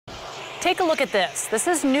Take a look at this. This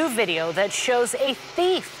is new video that shows a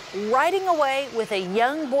thief riding away with a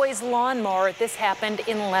young boy's lawnmower. This happened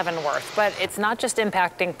in Leavenworth, but it's not just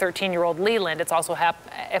impacting 13-year-old Leeland. It's also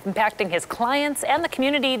impacting his clients and the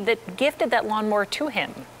community that gifted that lawnmower to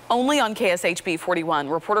him. Only on KSHB 41,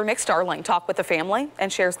 reporter Nick Starling talked with the family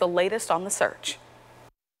and shares the latest on the search.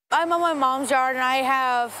 I'm on my mom's yard, and I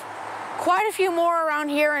have quite a few more around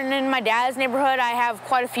here, and in my dad's neighborhood I have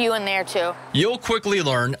quite a few in there too. You'll quickly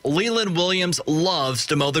learn Leeland Williams loves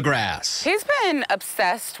to mow the grass. He's been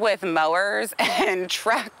obsessed with mowers and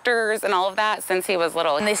tractors and all of that since he was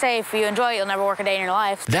little. And they say if you enjoy it, you'll never work a day in your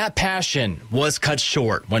life. That passion was cut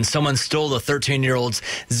short when someone stole the 13-year-old's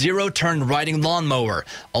zero-turn riding lawnmower,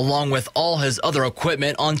 along with all his other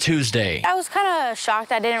equipment on Tuesday. I was kind of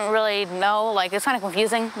shocked. I didn't really know, it's kind of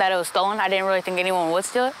confusing that it was stolen. I didn't really think anyone would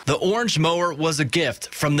steal it. The orange mower was a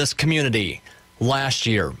gift from this community. Last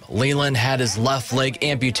year, Leeland had his left leg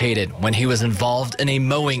amputated when he was involved in a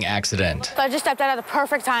mowing accident. So I just stepped out at the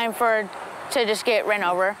perfect time to just get ran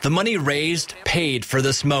over. The money raised paid for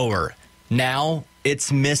this mower. Now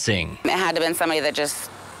it's missing. It had to have been somebody that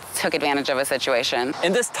just took advantage of a situation.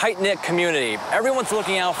 In this tight-knit community, everyone's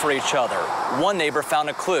looking out for each other. One neighbor found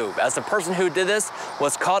a clue as the person who did this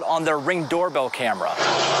was caught on their Ring doorbell camera.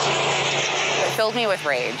 It filled me with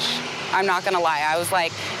rage. I'm not gonna lie, I was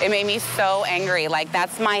like, it made me so angry.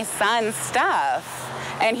 That's my son's stuff.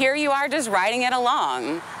 And here you are just riding it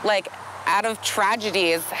along. Out of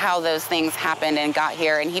tragedy is how those things happened and got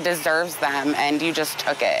here, and he deserves them, and you just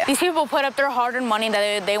took it. These people put up their hard-earned money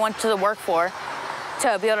that they went to work for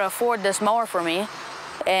to be able to afford this mower for me,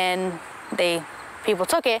 and people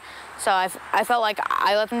took it. So I felt like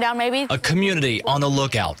I let them down, maybe. A community on the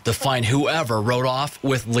lookout to find whoever rode off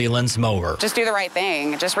with Leeland's mower. Just do the right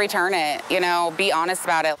thing. Just return it. Be honest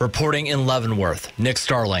about it. Reporting in Leavenworth, Nick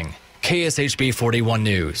Starling, KSHB 41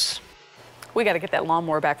 News. We got to get that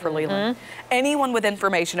lawnmower back for Leeland. Anyone with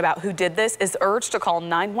information about who did this is urged to call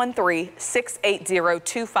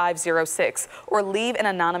 913-680-2506 or leave an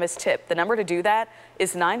anonymous tip. The number to do that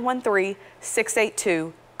is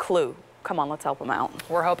 913-682-CLUE. Come on, let's help him out.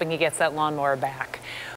 We're hoping he gets that lawnmower back.